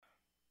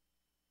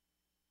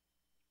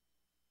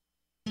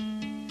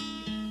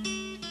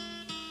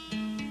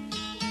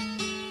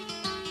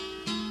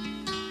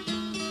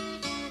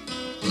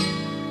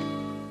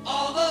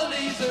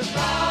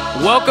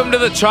Welcome to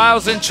the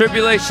Trials and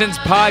Tribulations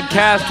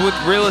podcast with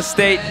Real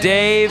Estate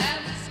Dave.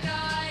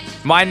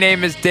 My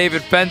name is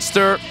David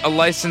Fenster, a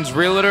licensed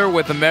realtor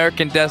with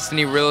American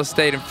Destiny Real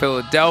Estate in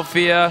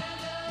Philadelphia.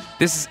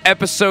 This is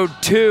episode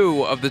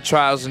 2 of the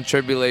Trials and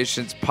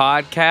Tribulations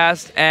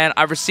podcast, and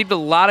I've received a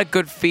lot of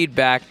good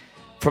feedback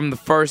from the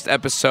first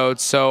episode,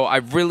 so I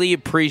really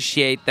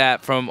appreciate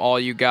that from all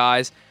you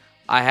guys.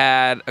 I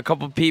had a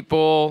couple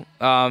people,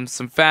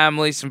 some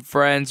family, some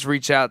friends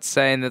reach out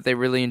saying that they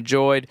really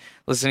enjoyed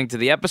listening to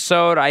the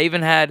episode. I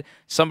even had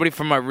somebody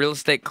from my real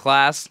estate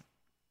class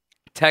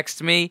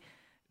text me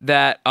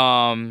that,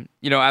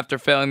 after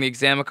failing the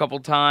exam a couple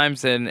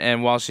times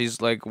and while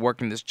she's like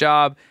working this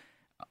job,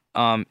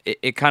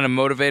 it kind of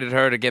motivated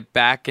her to get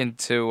back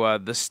into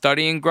the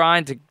studying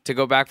grind to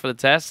go back for the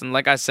test. And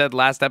like I said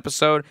last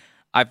episode,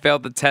 I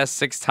failed the test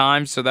 6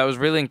 times, so that was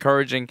really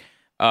encouraging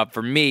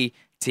for me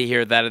to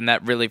hear that, and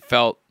that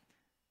felt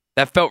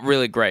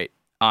really great,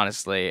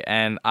 honestly.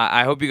 And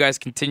I hope you guys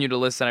continue to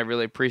listen. I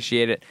really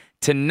appreciate it.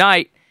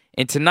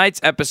 In tonight's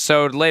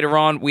episode, later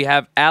on, we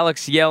have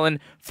Alex Yelon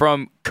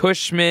from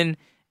Cushman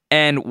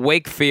and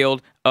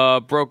Wakefield,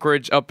 a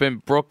brokerage up in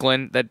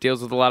Brooklyn that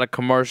deals with a lot of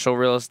commercial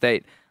real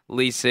estate,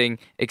 leasing,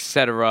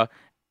 etc.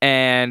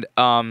 And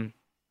on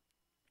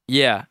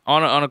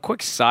a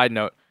quick side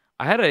note,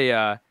 I had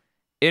a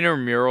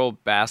intramural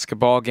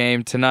basketball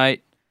game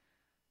tonight,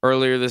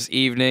 earlier this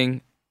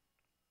evening,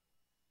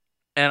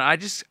 and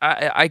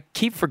I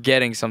keep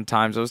forgetting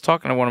sometimes. I was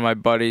talking to one of my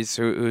buddies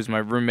who's my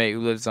roommate who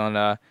lives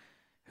on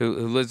who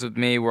lives with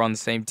me. We're on the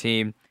same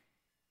team.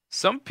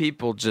 Some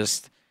people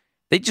just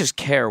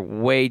care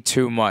way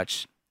too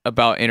much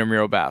about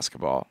intramural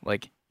basketball.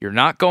 Like, you're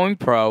not going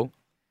pro,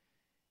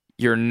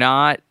 you're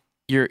not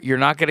going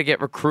to get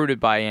recruited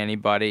by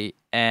anybody,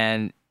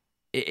 and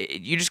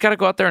you just got to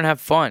go out there and have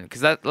fun,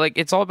 because that, like,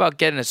 it's all about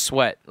getting a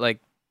sweat, like,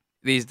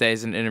 these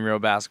days in intramural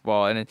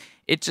basketball, and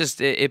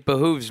it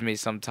behooves me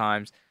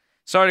sometimes.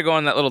 Sorry to go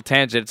on that little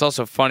tangent. It's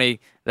also funny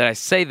that I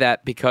say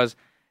that because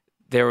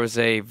there was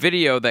a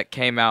video that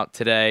came out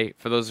today,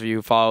 for those of you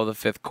who follow the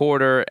Fifth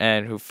Quarter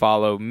and who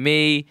follow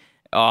me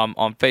on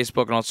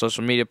Facebook and on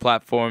social media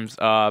platforms.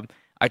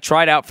 I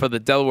tried out for the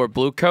Delaware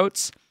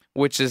Bluecoats,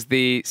 which is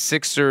the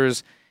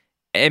Sixers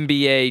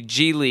NBA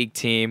G League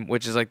team,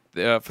 which is like,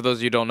 for those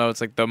of you who don't know,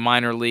 it's like the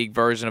minor league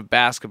version of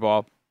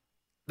basketball.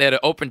 They had an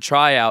open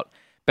tryout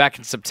back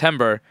in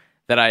September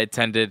that I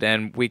attended,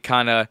 and we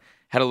kind of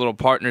had a little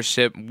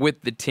partnership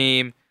with the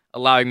team,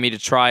 allowing me to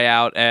try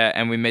out,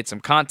 and we made some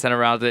content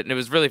around it, and it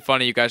was really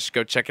funny. You guys should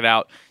go check it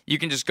out. You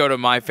can just go to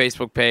my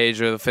Facebook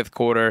page or the Fifth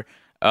Quarter,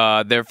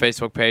 their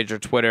Facebook page or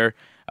Twitter,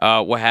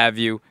 what have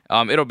you.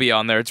 It'll be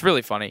on there. It's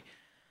really funny.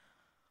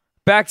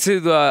 Back to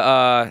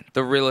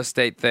the real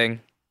estate thing.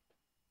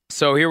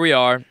 So here we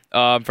are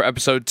for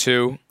episode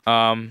 2.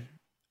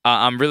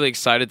 I'm really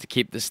excited to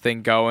keep this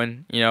thing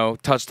going.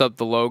 Touched up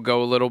the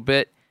logo a little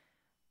bit.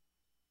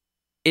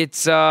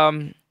 It's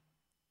I'm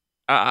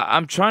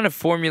trying to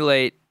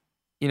formulate,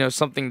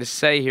 something to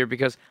say here,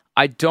 because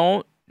I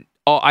don't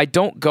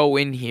go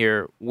in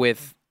here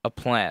with a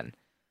plan.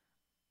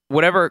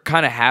 Whatever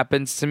kind of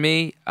happens to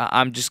me,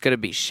 I'm just going to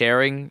be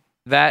sharing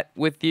that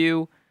with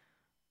you.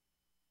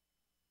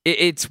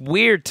 It's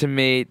weird to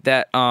me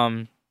that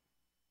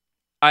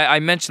I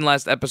mentioned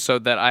last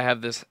episode that I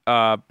have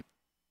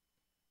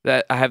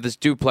this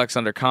duplex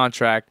under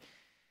contract.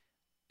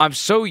 I'm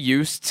so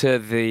used to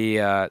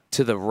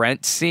the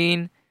rent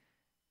scene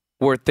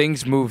where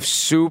things move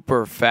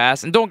super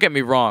fast. And don't get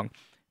me wrong,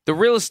 the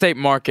real estate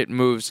market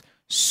moves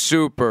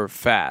super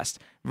fast.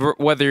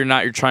 Whether or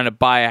not you're trying to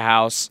buy a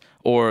house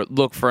or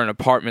look for an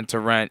apartment to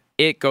rent,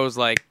 it goes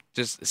like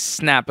just a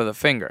snap of the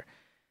finger.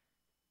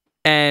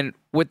 And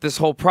with this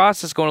whole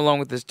process going along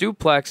with this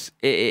duplex,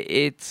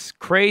 it's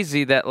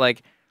crazy that,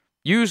 like,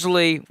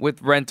 usually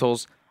with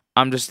rentals,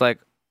 I'm just like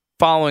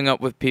following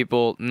up with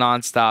people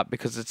nonstop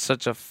because it's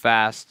such a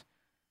fast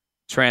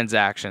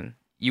transaction.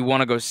 You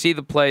want to go see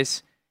the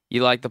place,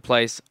 you like the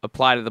place,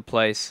 apply to the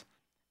place,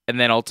 and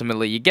then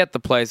ultimately you get the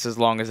place as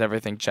long as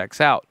everything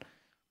checks out.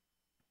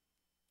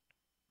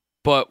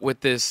 But with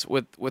this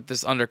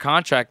under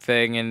contract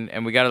thing,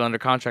 and we got it under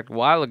contract a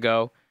while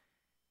ago,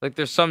 like,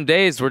 there's some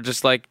days where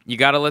just like you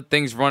got to let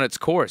things run its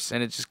course,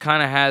 and it just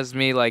kind of has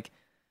me like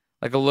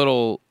a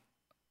little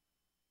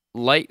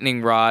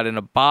lightning rod in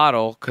a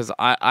bottle, because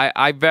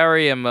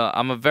I'm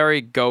a very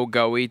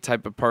go-go-y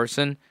type of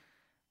person.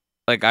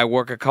 Like, I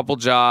work a couple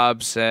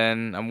jobs,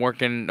 and I'm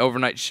working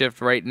overnight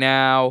shift right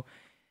now,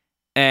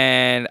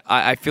 and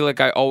I feel like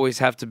I always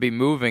have to be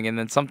moving. And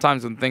then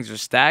sometimes when things are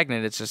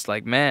stagnant, it's just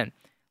like, man,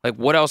 like,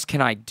 what else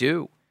can I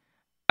do?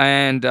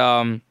 And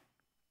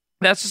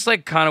that's just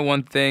like kind of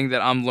one thing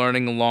that I'm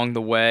learning along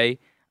the way.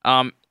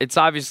 It's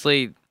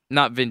obviously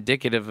not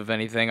vindicative of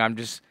anything. I'm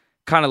just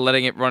kind of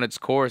letting it run its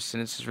course,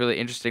 and it's just really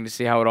interesting to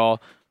see how it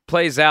all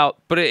plays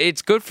out. But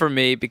it's good for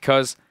me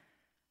because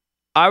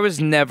I was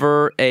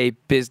never a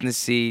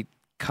businessy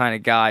kind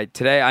of guy.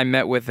 Today I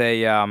met with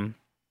a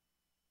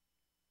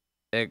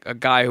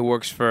guy who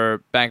works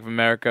for Bank of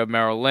America,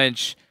 Merrill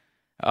Lynch.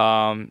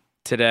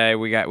 today.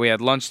 We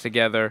had lunch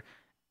together,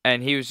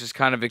 and he was just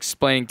kind of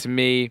explaining to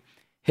me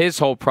his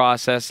whole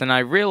process, and I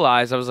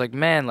realized, I was like,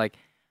 man, like,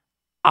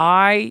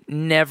 I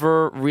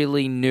never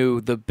really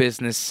knew the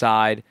business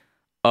side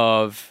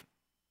of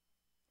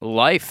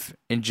life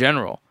in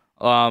general.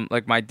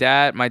 Like my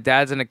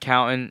dad's an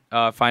accountant,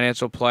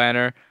 financial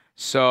planner,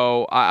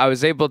 so I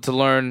was able to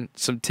learn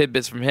some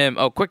tidbits from him.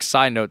 Oh, quick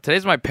side note,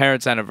 today's my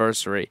parents'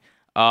 anniversary.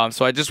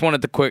 So I just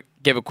wanted to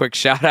give a quick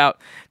shout out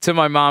to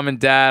my mom and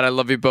dad. I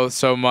love you both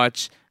so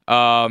much.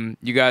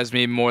 You guys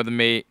mean more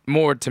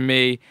to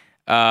me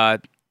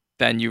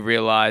than you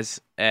realize,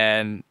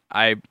 and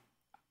I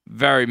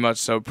very much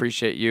so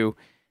appreciate you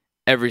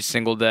every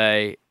single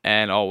day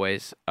and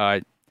always.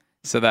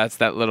 So that's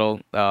that little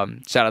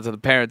shout out to the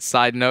parents.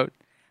 Side note.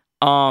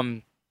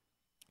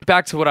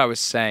 Back to what I was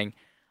saying.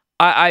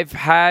 I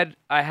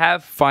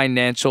have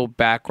financial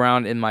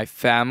background in my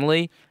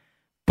family,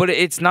 but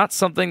it's not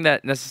something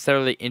that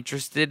necessarily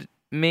interested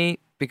me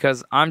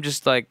because I'm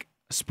just like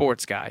a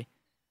sports guy,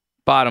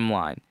 bottom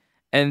line.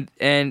 And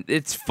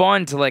it's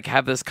fun to like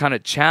have this kind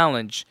of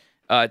challenge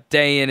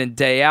day in and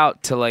day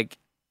out to like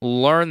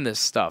learn this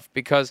stuff,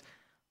 because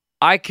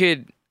I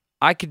could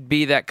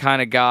be that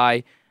kind of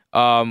guy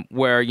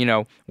where, you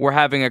know, we're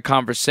having a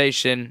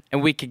conversation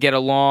and we could get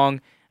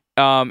along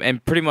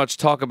and pretty much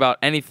talk about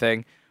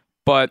anything.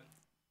 But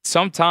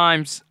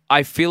sometimes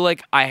I feel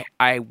like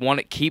I want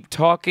to keep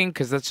talking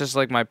because that's just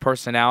like my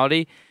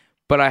personality.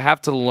 But I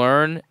have to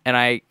learn, and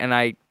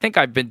I think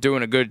I've been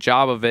doing a good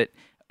job of it,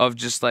 of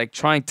just like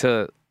trying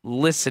to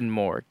listen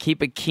more,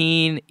 keep a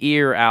keen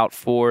ear out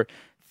for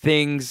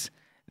things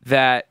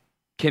that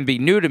can be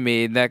new to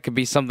me, that could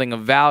be something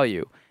of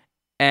value.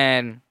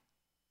 And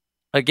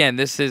again,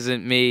 this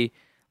isn't me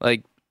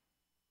like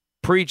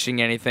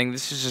preaching anything.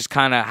 This is just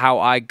kind of how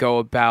I go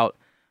about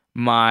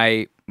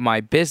my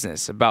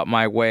business, about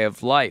my way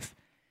of life.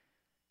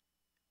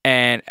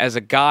 And as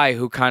a guy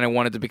who kind of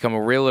wanted to become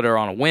a realtor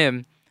on a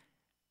whim,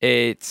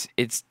 it's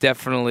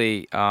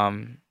definitely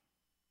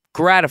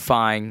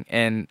gratifying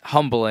and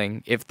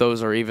humbling, if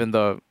those are even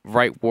the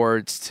right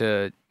words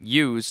to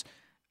use,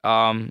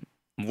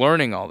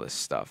 learning all this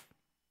stuff.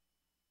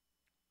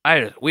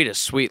 We had a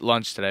sweet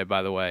lunch today,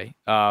 by the way.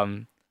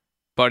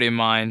 Buddy of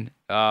mine,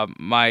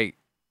 my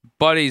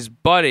buddy's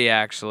buddy,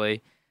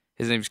 actually,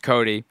 his name's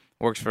Cody,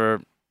 works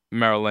for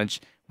Merrill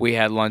Lynch. We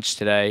had lunch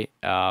today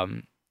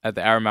at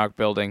the Aramark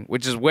building,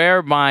 which is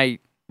where my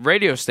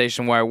radio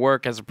station where I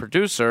work as a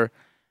producer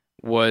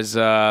is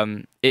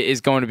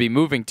going to be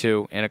moving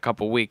to in a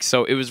couple weeks.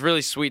 So it was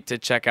really sweet to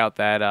check out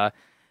that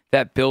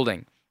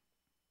building.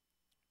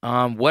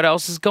 What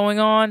else is going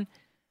on?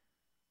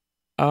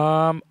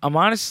 I'm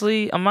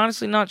honestly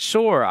not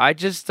sure. I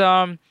just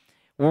we're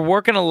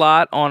working a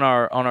lot on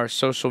our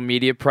social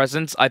media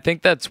presence. I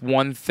think that's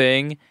one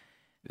thing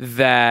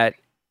that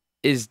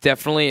is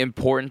definitely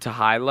important to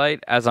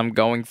highlight as I'm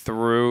going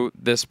through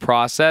this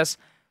process.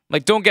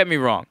 Like, don't get me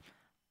wrong,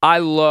 I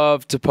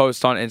love to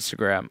post on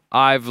Instagram.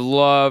 I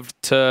love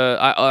to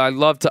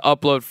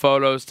upload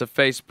photos to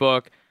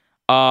Facebook.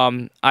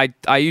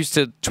 I used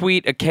to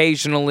tweet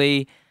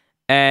occasionally,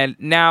 and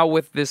now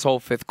with this whole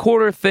fifth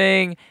quarter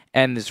thing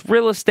and this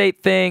real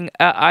estate thing,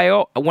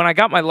 when I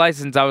got my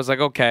license, I was like,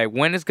 okay,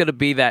 when is going to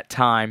be that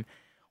time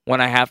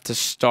when I have to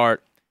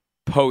start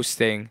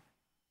posting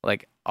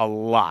like a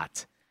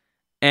lot?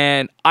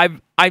 And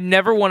I've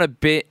never wanted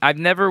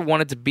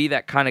to be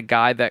that kind of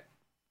guy that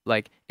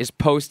like is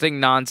posting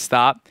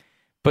nonstop.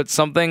 But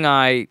something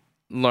I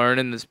learned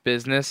in this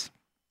business,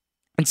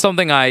 and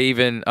something I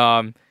even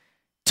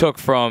took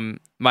from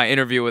my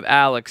interview with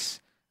Alex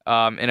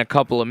in a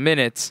couple of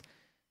minutes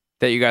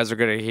that you guys are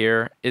gonna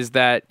hear, is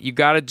that you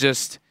gotta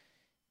just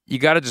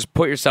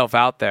put yourself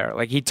out there.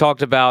 Like, he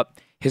talked about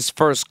his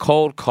first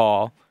cold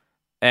call,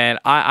 and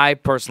I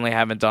personally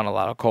haven't done a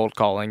lot of cold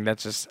calling.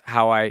 That's just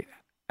how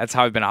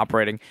I've been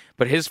operating.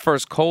 But his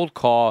first cold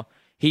call,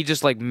 he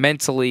just like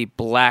mentally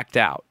blacked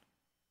out.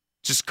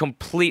 Just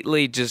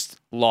completely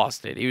just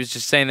lost it. He was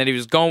just saying that he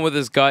was going with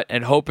his gut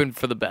and hoping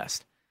for the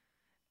best.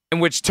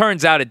 And which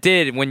turns out it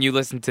did when you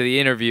listen to the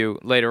interview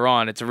later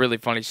on. It's a really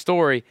funny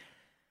story.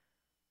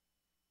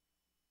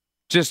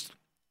 Just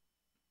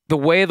the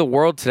way of the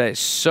world today is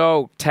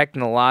so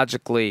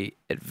technologically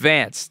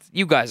advanced.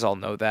 You guys all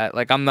know that.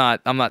 Like, I'm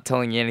not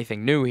telling you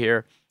anything new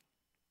here.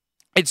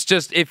 It's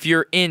just, if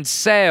you're in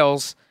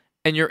sales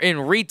and you're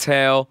in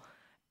retail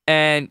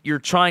and you're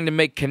trying to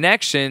make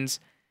connections,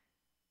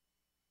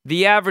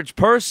 the average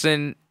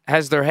person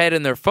has their head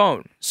in their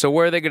phone. So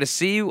where are they going to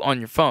see you? On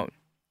your phone,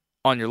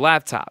 on your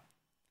laptop,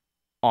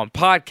 on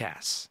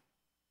podcasts.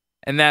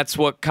 And that's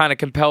what kind of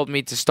compelled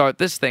me to start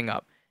this thing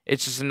up.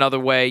 It's just another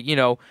way, you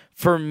know,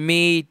 for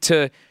me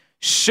to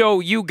show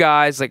you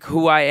guys like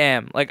who I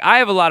am. Like, I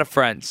have a lot of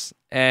friends,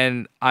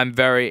 and I'm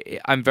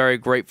very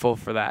grateful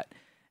for that.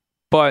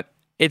 But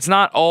it's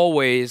not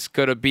always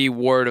going to be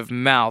word of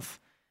mouth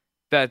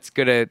that's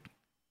going to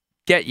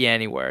get you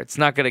anywhere. It's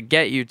not going to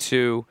get you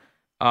to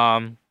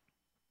a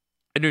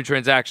new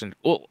transaction.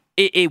 Well,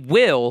 it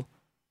will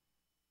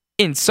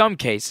in some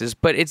cases,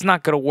 but it's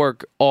not going to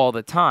work all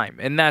the time.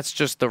 And that's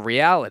just the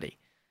reality.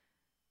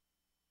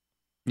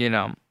 You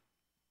know,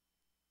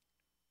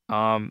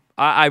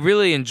 I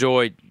really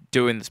enjoy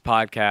doing this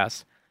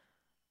podcast.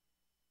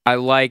 I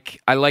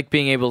like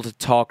being able to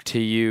talk to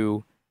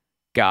you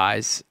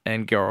guys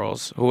and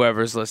girls,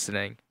 whoever's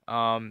listening.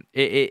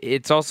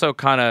 It's also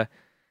kind of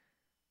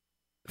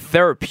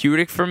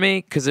therapeutic for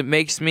me because it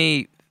makes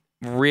me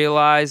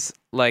realize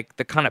like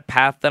the kind of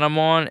path that I'm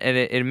on, and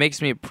it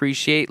makes me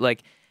appreciate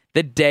like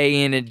the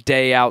day in and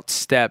day out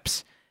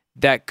steps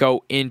that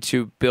go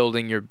into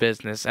building your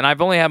business. And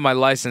I've only had my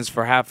license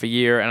for half a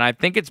year, and I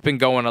think it's been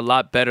going a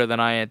lot better than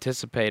I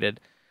anticipated.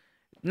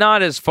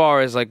 Not as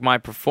far as like my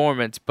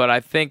performance, but I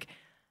think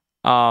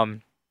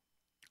I've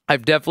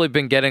definitely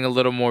been getting a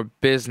little more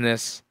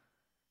business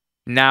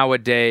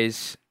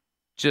nowadays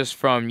just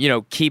from,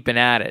 keeping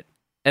at it.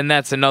 And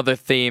that's another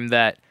theme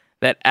that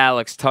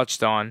Alex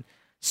touched on.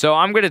 So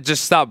I'm going to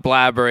just stop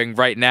blabbering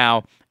right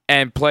now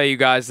and play you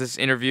guys this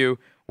interview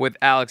with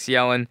Alex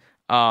Yelon.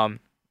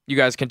 You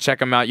guys can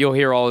check him out. You'll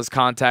hear all his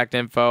contact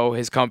info,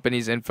 his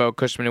company's info,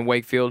 Cushman and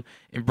Wakefield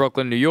in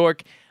Brooklyn, New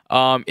York,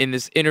 in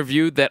this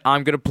interview that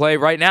I'm going to play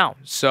right now.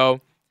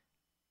 So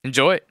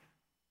enjoy it.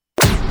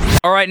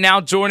 All right, now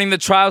joining the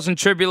Trials and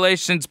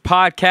Tribulations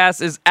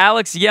podcast is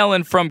Alex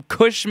Yelon from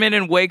Cushman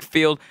and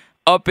Wakefield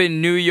up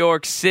in New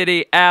York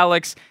City.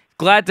 Alex,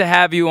 glad to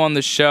have you on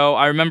the show.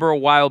 I remember a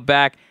while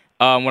back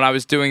when I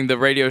was doing the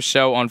radio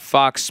show on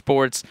Fox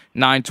Sports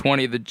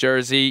 920 The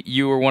Jersey,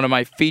 you were one of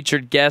my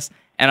featured guests,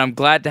 and I'm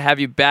glad to have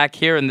you back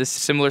here in this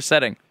similar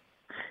setting.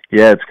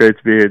 Yeah, it's great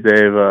to be here,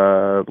 Dave.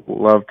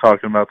 Love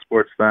talking about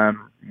sports then.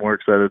 More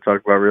excited to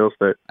talk about real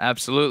estate.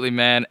 Absolutely,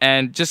 man.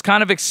 And just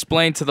kind of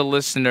explain to the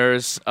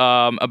listeners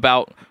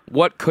about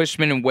what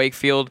Cushman and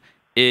Wakefield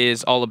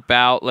is all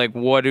about. Like,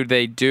 what do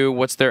they do?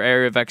 What's their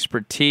area of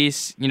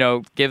expertise?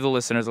 Give the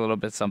listeners a little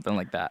bit something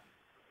like that.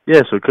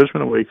 Yeah, so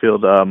Cushman and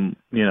Wakefield,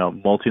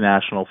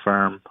 multinational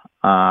firm.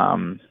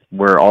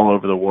 We're all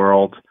over the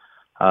world,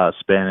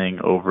 spanning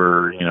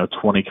over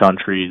 20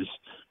 countries.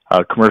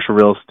 Commercial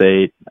real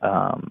estate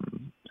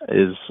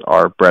is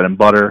our bread and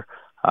butter.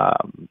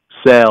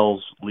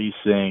 Sales,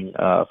 leasing,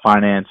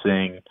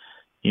 financing,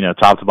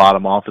 top to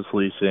bottom office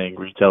leasing,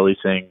 retail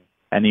leasing,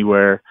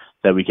 anywhere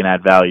that we can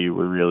add value,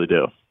 we really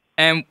do.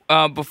 And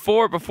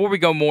before we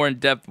go more in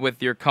depth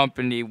with your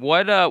company,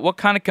 what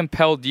kind of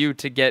compelled you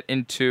to get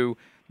into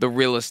the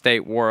real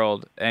estate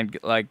world and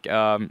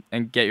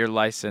and get your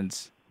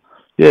license?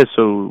 Yeah,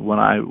 so when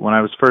I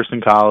was first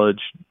in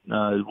college,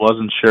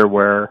 wasn't sure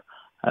where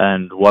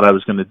and what I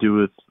was going to do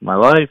with my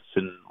life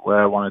and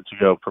where I wanted to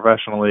go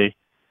professionally.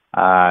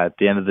 At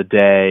the end of the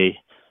day,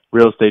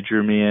 real estate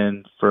drew me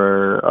in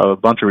for a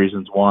bunch of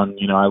reasons. One,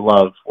 I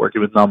love working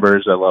with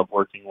numbers. I love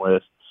working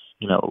with,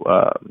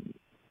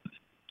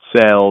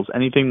 sales,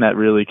 anything that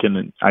really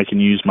I can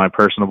use my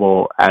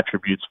personable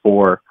attributes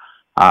for.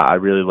 I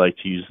really like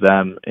to use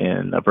them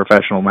in a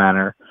professional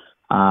manner.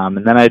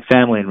 And then I had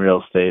family in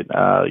real estate,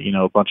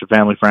 a bunch of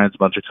family friends, a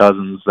bunch of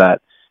cousins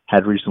that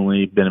had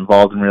recently been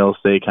involved in real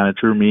estate kind of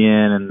drew me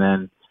in. And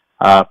then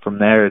from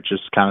there, it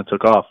just kind of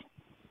took off.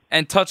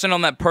 And touching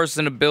on that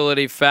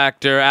personability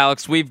factor,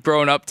 Alex, we've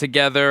grown up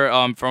together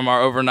from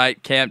our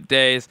overnight camp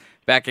days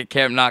back at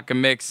Camp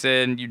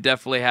Nockamixon. You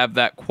definitely have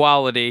that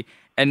quality.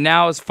 And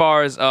now as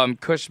far as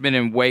Cushman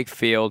and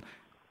Wakefield,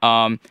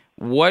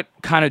 what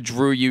kind of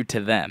drew you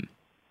to them?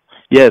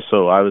 Yeah,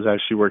 so I was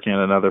actually working at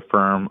another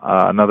firm,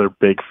 another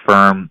big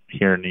firm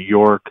here in New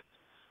York.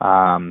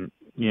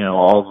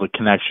 All the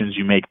connections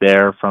you make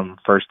there from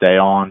first day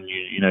on,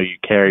 you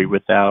carry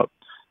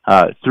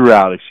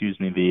throughout,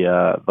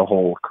 the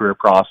whole career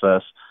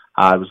process.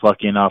 I was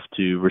lucky enough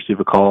to receive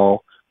a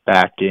call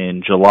back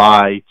in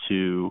July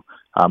to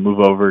move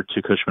over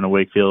to Cushman and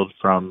Wakefield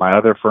from my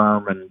other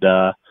firm,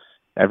 and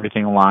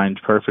everything aligned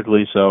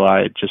perfectly. So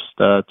I just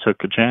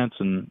took a chance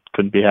and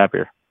couldn't be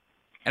happier.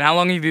 And how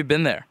long have you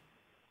been there?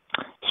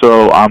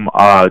 So I'm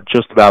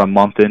just about a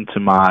month into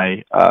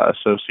my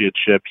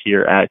associateship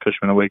here at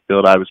Cushman and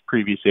Wakefield. I was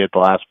previously at the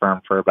last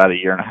firm for about a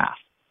year and a half.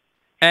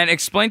 And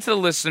explain to the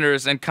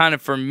listeners, and kind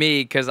of for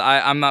me, because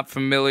I'm not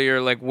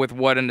familiar with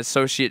what an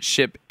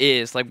associateship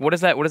is. What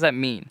does that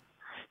mean?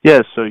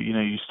 Yeah, so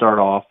you start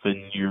off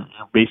and you're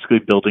basically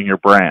building your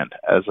brand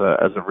as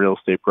a real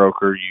estate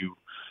broker.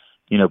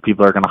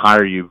 People are going to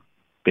hire you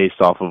based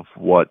off of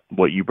what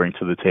you bring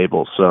to the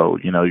table. So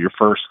your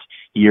first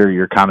year,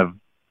 you're kind of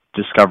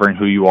discovering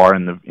who you are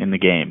in the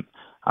game,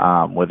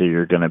 whether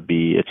you're going to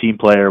be a team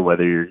player,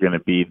 whether you're going to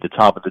be the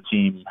top of the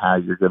team, how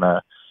you're going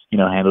to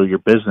handle your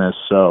business.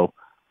 So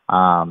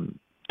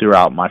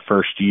throughout my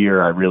first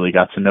year, I really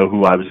got to know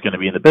who I was going to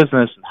be in the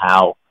business and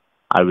how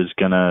I was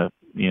going to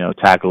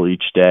tackle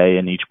each day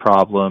and each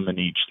problem and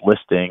each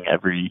listing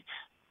every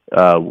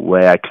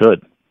way I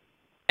could.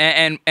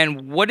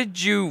 And what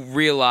did you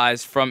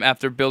realize from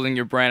after building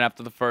your brand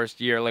after the first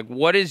year?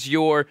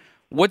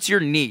 What's your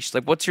niche?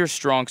 What's your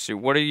strong suit?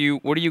 What are you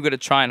going to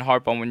try and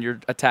harp on when you're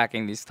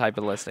attacking these type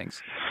of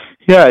listings?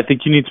 Yeah, I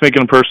think you need to make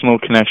a personal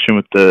connection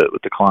with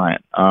the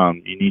client.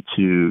 You need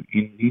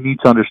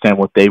to understand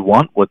what they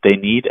want, what they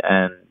need,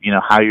 and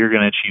how you're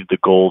going to achieve the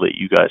goal that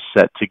you guys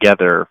set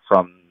together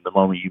from the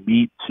moment you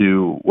meet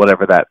to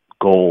whatever that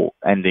goal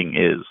ending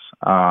is.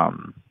 I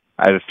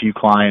have a few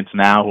clients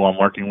now who I'm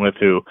working with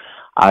who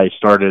I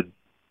started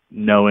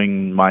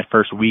knowing my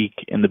first week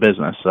in the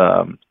business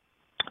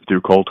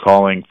through cold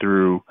calling,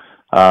 through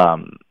a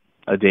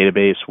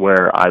database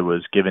where I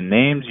was given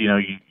names.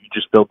 You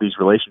just build these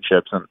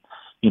relationships, and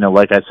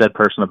like I said,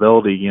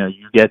 personability.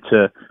 You get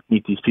to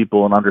meet these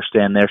people and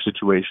understand their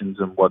situations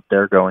and what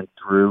they're going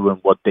through and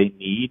what they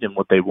need and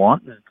what they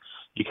want, and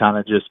you kind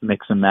of just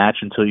mix and match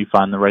until you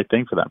find the right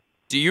thing for them.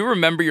 Do you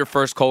remember your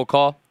first cold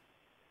call?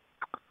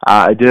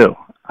 I do.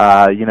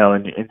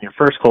 In your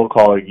first cold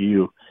call,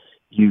 you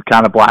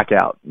kind of black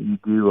out.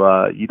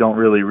 You don't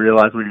really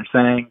realize what you're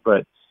saying,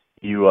 but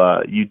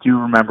you do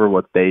remember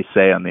what they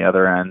say on the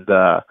other end.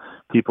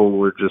 People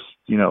were just,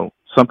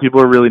 some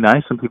people are really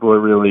nice, some people are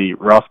really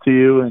rough to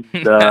you, and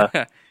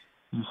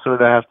you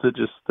sort of have to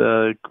just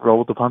roll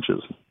with the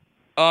punches.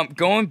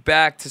 Going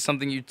back to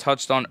something you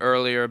touched on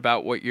earlier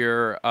about what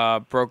your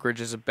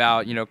brokerage is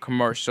about,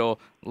 commercial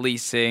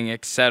leasing,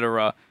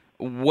 etc.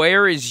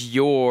 Where is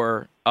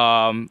your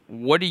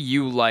what do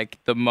you like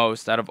the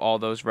most out of all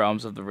those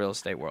realms of the real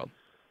estate world?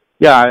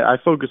 Yeah, I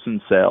focus in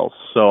sales.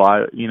 So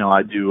I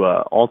do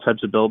all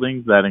types of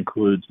buildings. That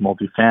includes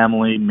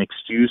multifamily,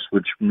 mixed use,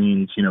 which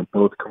means,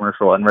 both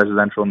commercial and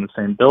residential in the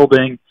same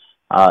building,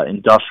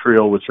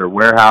 industrial, which are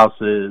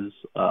warehouses,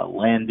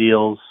 land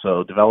deals,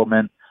 so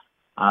development.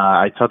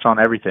 I touch on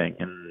everything,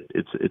 and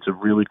it's a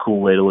really cool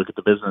way to look at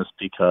the business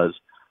because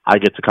I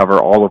get to cover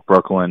all of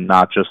Brooklyn,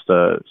 not just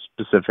a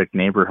specific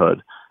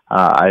neighborhood.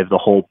 I have the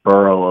whole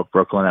borough of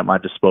Brooklyn at my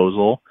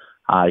disposal.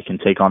 I can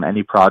take on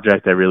any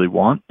project I really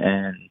want,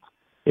 and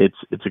it's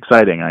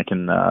exciting. I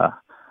can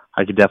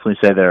definitely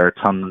say there are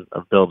a ton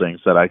of buildings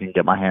that I can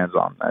get my hands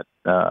on.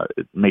 That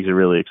it makes it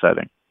really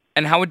exciting.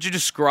 And how would you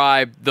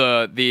describe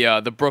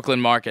the Brooklyn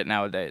market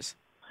nowadays?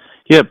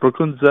 Yeah,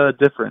 Brooklyn's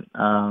different.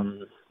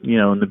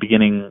 In the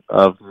beginning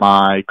of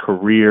my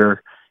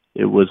career,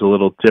 it was a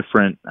little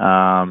different.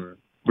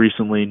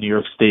 Recently, New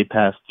York State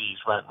passed these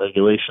rent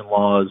regulation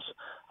laws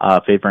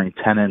favoring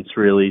tenants,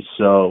 really.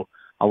 So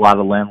a lot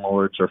of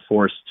landlords are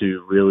forced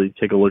to really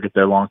take a look at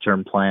their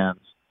long-term plans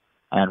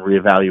and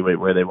reevaluate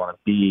where they want to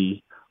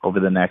be over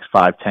the next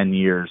 5-10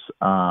 years.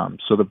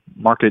 So the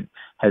market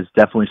has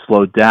definitely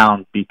slowed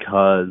down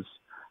because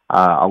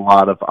a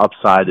lot of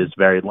upside is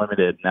very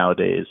limited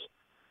nowadays.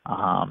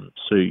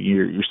 So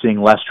you're seeing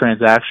less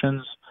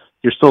transactions.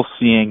 You're still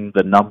seeing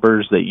the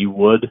numbers that you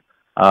would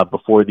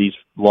before these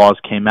laws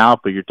came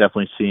out, but you're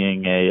definitely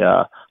seeing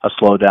a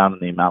slowdown in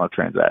the amount of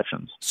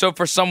transactions. So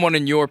for someone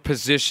in your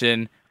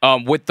position,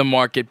 with the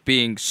market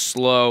being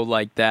slow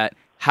like that,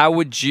 how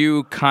would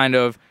you kind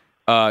of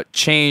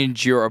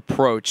change your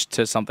approach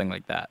to something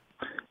like that?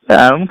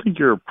 Yeah, I don't think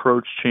your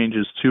approach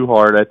changes too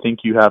hard. I think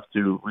you have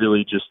to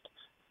really just,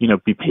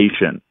 be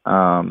patient.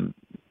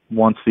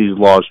 Once these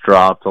laws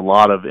dropped, a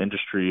lot of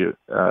industry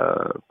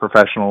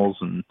professionals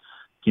and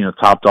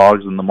top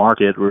dogs in the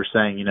market were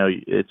saying,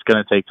 it's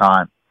going to take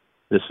time.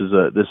 This is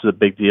a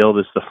big deal.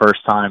 This is the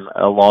first time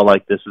a law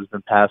like this has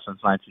been passed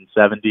since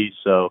 1970.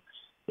 So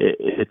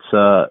it's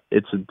a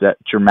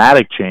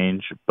dramatic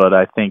change, but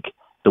I think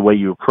the way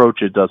you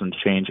approach it doesn't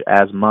change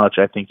as much.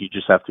 I think you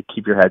just have to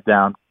keep your head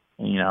down,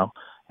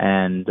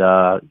 and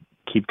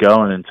keep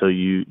going until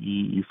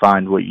you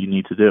find what you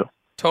need to do.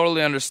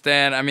 Totally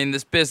understand. I mean,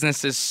 this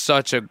business is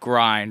such a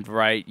grind,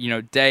 right?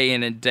 Day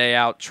in and day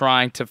out,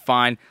 trying to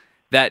find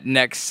that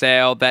next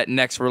sale, that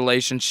next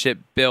relationship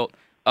built.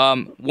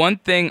 One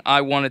thing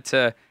I wanted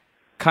to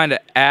kind of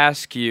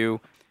ask you,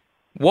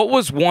 what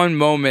was one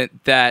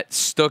moment that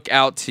stuck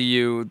out to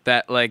you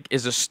that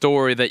is a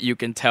story that you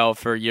can tell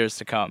for years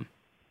to come?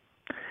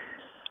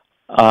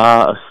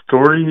 A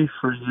story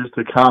for years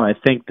to come. I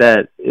think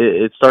that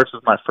it starts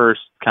with my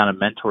first kind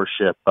of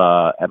mentorship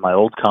at my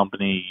old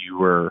company. You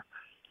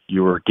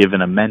were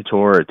given a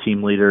mentor, a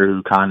team leader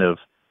who kind of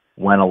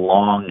went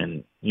along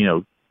and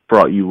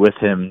brought you with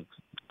him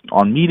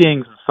on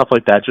meetings and stuff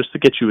like that, just to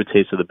get you a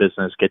taste of the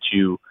business, get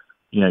you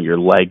your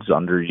legs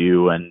under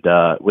you. And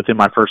within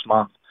my first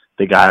month,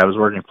 the guy I was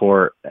working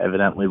for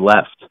evidently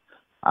left.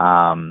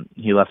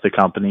 He left the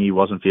company. He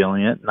wasn't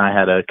feeling it, and I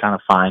had to kind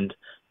of find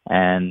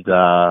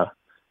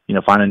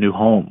a new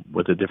home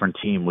with a different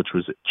team, which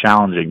was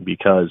challenging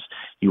because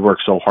you work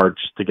so hard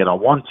just to get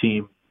on one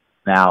team.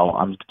 Now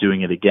I'm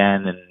doing it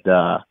again,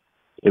 and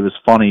it was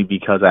funny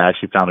because I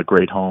actually found a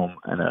great home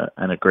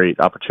and a great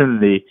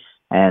opportunity.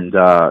 And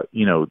a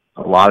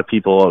lot of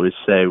people always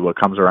say what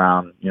comes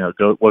around,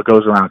 what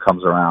goes around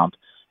comes around.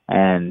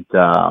 And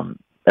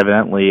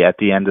evidently, at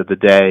the end of the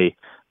day,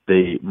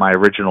 my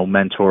original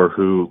mentor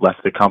who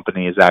left the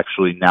company is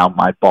actually now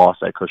my boss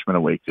at Cushman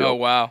and Wakefield. Oh,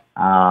 wow.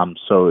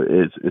 So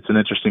it's an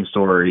interesting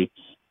story.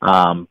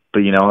 But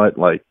you know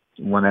what?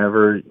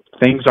 Whenever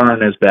things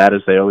aren't as bad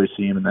as they always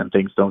seem, and then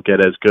things don't get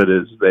as good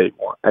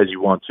as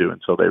you want to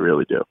until they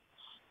really do.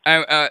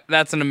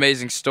 That's an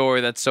amazing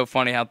story. That's so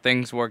funny how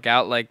things work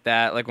out like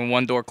that. Like when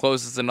one door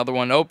closes, another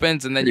one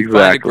opens, and then you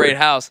find a great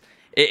house.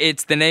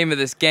 It's the name of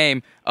this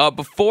game.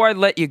 Before I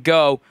let you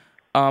go,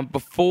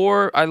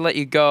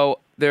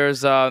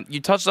 there's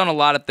you touched on a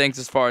lot of things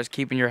as far as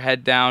keeping your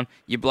head down.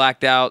 You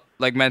blacked out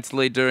like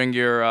mentally during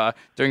your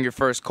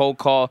first cold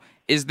call.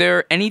 Is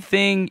there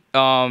anything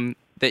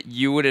that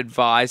you would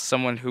advise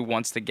someone who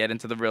wants to get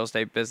into the real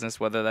estate business,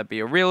 whether that be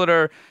a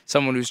realtor,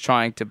 someone who's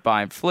trying to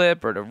buy and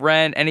flip or to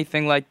rent,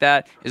 anything like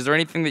that? Is there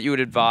anything that you would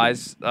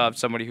advise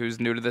somebody who's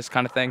new to this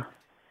kind of thing?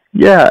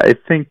 Yeah, I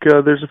think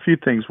there's a few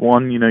things.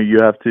 One, you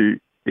have to,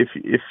 if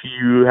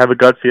you have a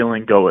gut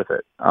feeling, go with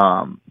it.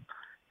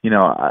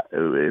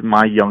 In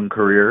my young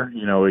career,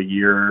 a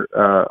year,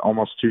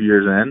 almost 2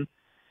 years in,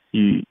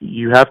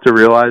 you have to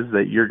realize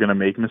that you're going to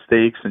make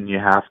mistakes, and you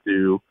have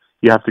to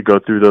go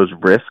through those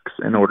risks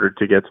in order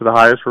to get to the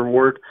highest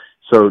reward.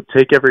 So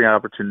take every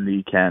opportunity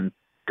you can.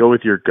 Go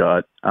with your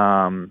gut.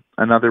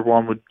 Another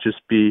one would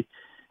just be,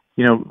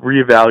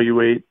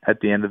 reevaluate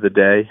at the end of the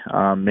day.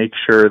 Make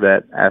sure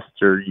that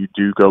after you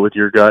do go with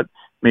your gut,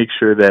 make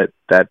sure that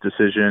that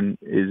decision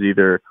is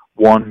either,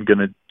 one, going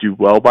to do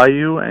well by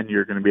you and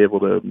you're going to be able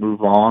to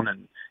move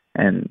on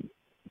and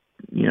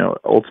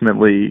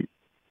ultimately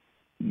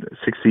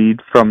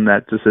succeed from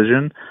that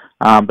decision.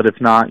 But if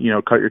not,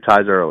 cut your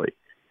ties early.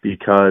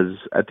 Because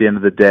at the end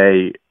of the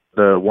day,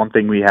 the one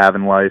thing we have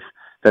in life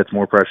that's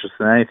more precious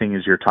than anything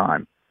is your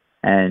time.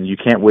 And you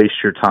can't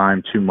waste your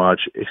time too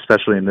much,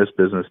 especially in this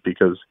business,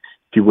 because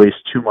if you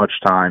waste too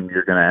much time,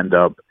 you're going to end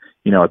up,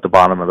 at the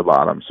bottom of the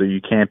bottom. So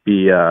you can't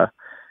be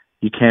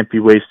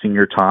wasting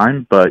your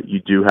time, but you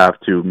do have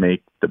to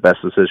make the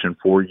best decision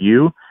for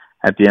you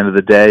at the end of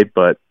the day.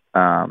 But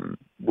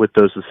with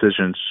those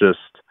decisions, just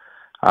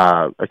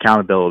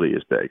accountability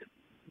is big.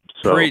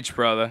 So, preach,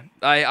 brother.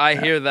 I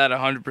hear that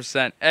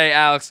 100%. Hey,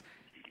 Alex,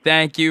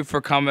 thank you for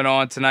coming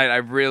on tonight. I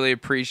really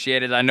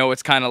appreciate it. I know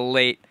it's kind of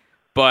late,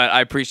 but I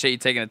appreciate you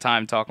taking the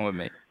time talking with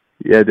me.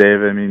 Yeah,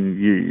 Dave. I mean,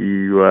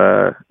 you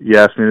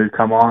asked me to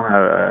come on.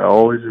 I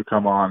always would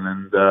come on,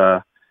 and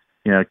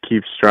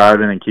keep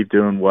striving and keep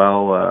doing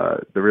well.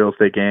 The real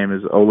estate game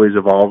is always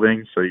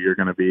evolving, so you're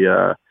going to be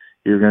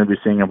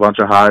seeing a bunch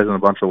of highs and a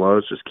bunch of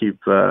lows. Just keep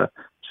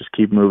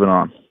moving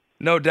on.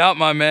 No doubt,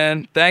 my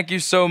man. Thank you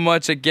so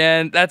much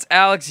again. That's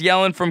Alex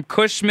Yelon from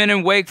Cushman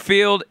and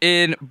Wakefield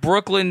in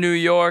Brooklyn, New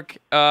York.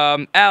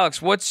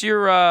 Alex, what's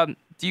your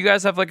do you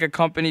guys have like a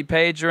company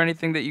page or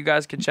anything that you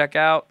guys can check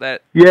out? So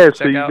you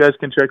guys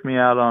can check me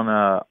out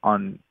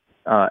on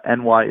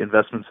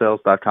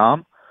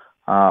nyinvestmentsales.com.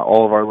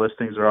 All of our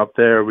listings are up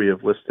there. We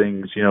have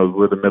listings,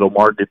 we're the middle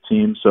market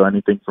team, so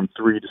anything from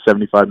 $3 to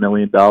 $75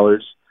 million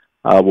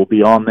will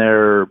be on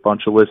there. A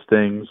bunch of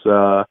listings.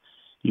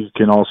 You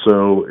can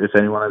also, if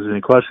anyone has any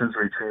questions,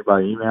 reach me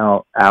by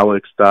email,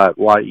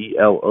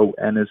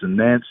 alex.yelon as in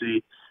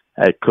Nancy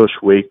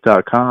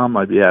 @cushwake.com.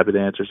 I'd be happy to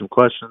answer some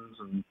questions.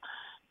 And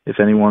if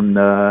anyone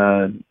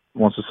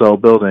wants to sell a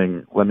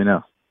building, let me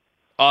know.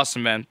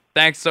 Awesome, man.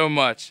 Thanks so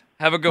much.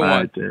 Have a good one. All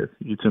right, Dave.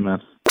 You too,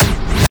 man.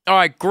 All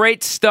right,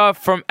 great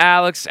stuff from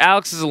Alex.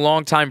 Alex is a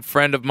longtime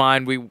friend of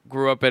mine. We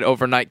grew up at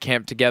overnight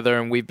camp together,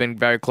 and we've been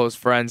very close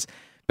friends,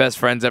 best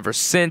friends ever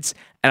since.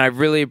 And I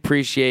really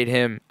appreciate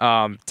him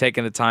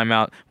taking the time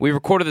out. We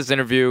recorded this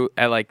interview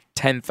at like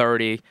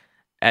 10:30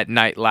 at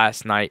night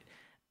last night,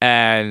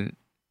 and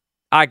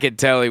I could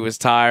tell he was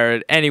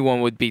tired.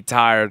 Anyone would be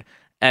tired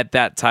at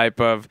that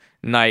type of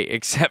night,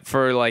 except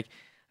for like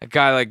a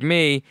guy like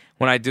me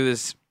when I do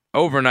this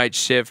overnight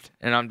shift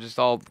and I'm just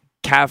all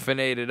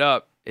caffeinated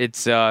up.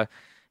 It's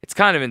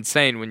kind of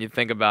insane when you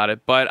think about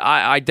it, but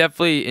I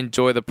definitely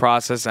enjoy the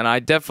process, and I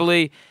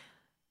definitely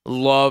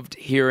loved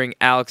hearing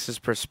Alex's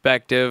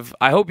perspective.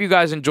 I hope you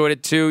guys enjoyed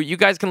it too. You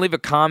guys can leave a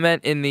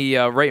comment in the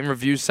rate and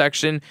review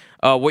section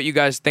what you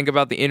guys think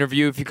about the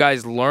interview. If you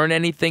guys learn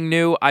anything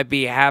new, I'd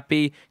be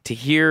happy to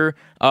hear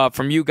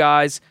from you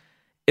guys.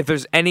 If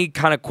there's any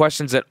kind of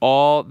questions at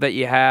all that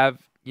you have,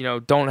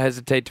 don't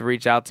hesitate to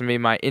reach out to me.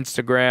 My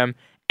Instagram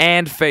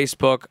and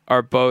Facebook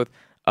are both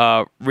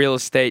Real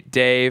Estate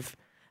Dave,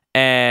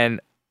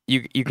 and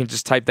you can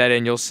just type that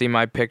in. You'll see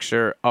my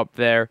picture up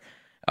there.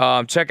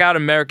 Check out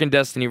American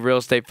Destiny Real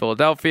Estate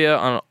Philadelphia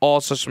on all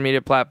social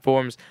media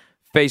platforms,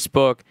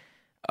 Facebook,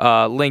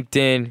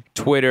 LinkedIn,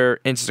 Twitter,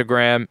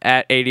 Instagram,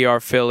 at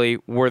ADR Philly.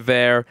 We're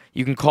there.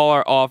 You can call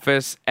our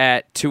office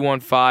at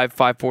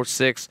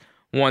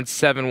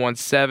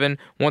 215-546-1717.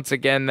 Once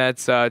again,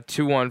 that's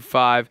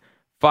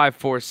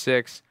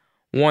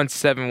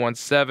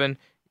 215-546-1717.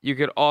 You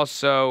could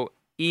also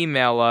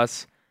email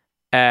us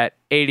at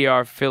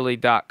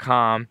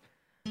adrphilly.com.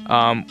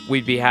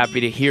 We'd be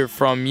happy to hear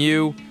from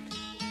you.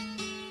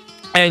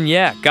 And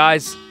yeah,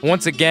 guys,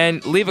 once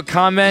again, leave a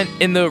comment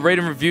in the rate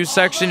and review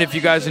section if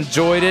you guys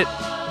enjoyed it.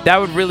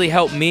 That would really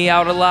help me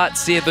out a lot,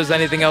 see if there's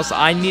anything else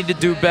I need to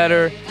do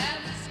better.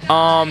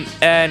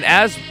 And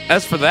as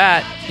for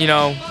that,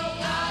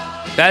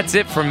 that's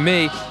it from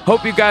me.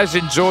 Hope you guys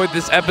enjoyed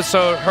this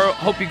episode.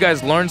 Hope you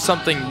guys learned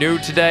something new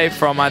today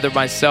from either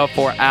myself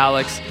or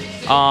Alex.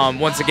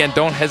 Once again,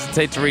 don't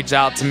hesitate to reach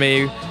out to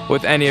me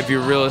with any of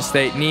your real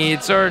estate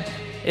needs or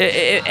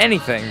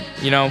anything.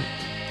 You know,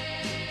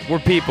 we're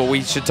people.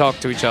 We should talk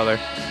to each other.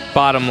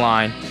 Bottom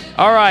line.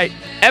 All right.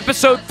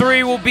 Episode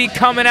 3 will be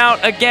coming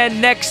out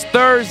again next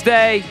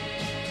Thursday.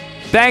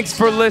 Thanks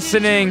for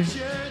listening,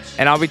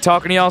 and I'll be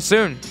talking to y'all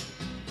soon.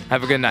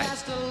 Have a good night.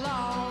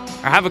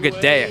 Or have a good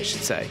day, I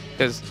should say,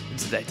 because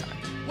it's daytime.